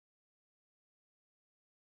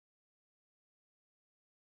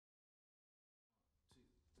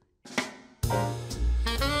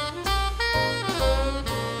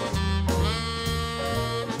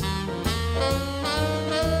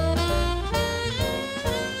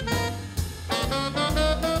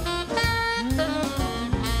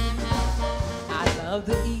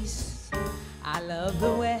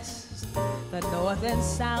north and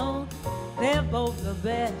south, they're both the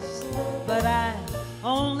best. But I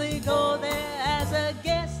only go there as a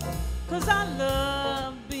guest, 'cause I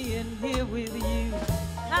love being here with you.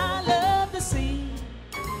 I love the sea,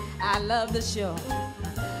 I love the shore,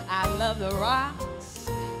 I love the rocks,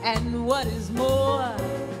 and what is more,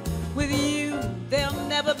 with you there'll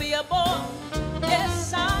never be a bore.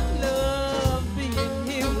 Yes, I love being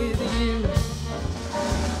here with you.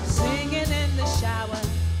 Singing in the shower,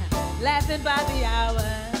 laughing by the hour,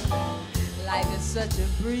 life is such a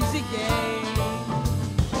breezy game.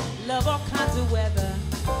 Love all kinds of weather,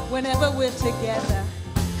 whenever we're together.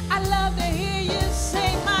 I love to hear you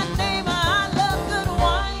say my name. I love good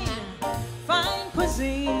wine, fine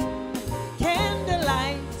cuisine,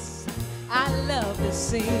 candlelights. I love to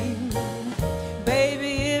sing.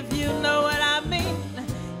 Baby, if you know what I mean,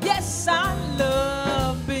 yes, I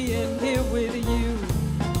love being here with you.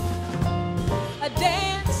 A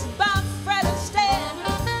dance by Fred Astaire,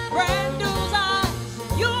 brand new eyes,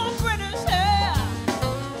 your British hair.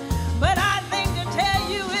 But I think to tell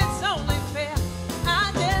you it's only fair,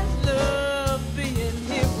 I just love being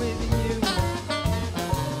here with you.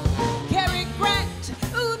 Cary Grant,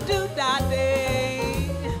 ooh doo da day,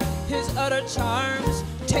 his utter charms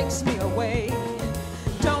takes me away.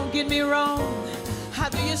 Don't get me wrong, how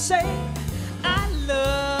do you say? I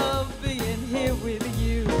love being here with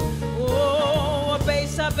you. Oh,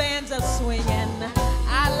 bass bands are swinging,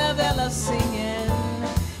 I love Ella singing,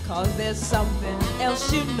 'cause there's something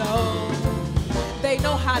else you know. They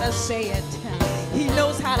know how to say it, he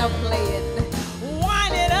knows how to play it.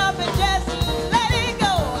 Wind it up and just let it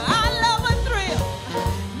go. I love a thrill,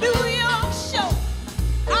 New York show.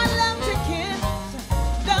 I love to kiss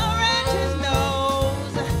the rancher's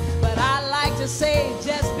nose. But I like to say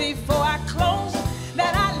just before I close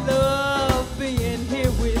that I love being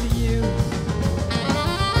here with you.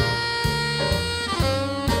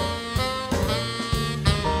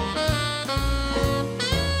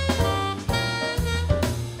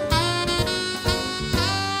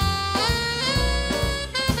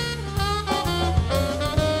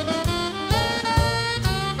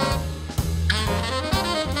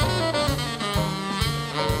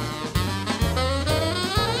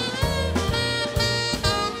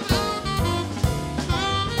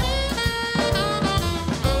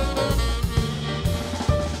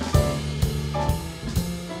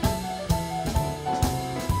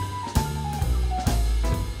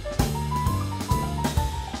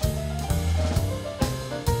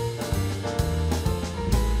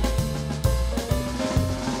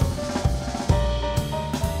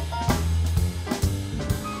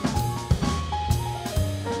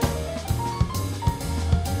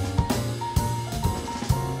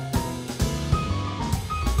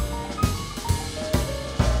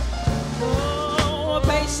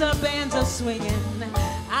 Bands are swinging,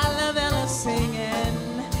 I love Ella singing,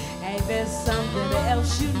 and there's something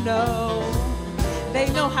else you know. They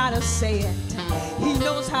know how to say it, he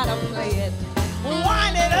knows how to play it.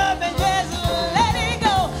 Wind it up and just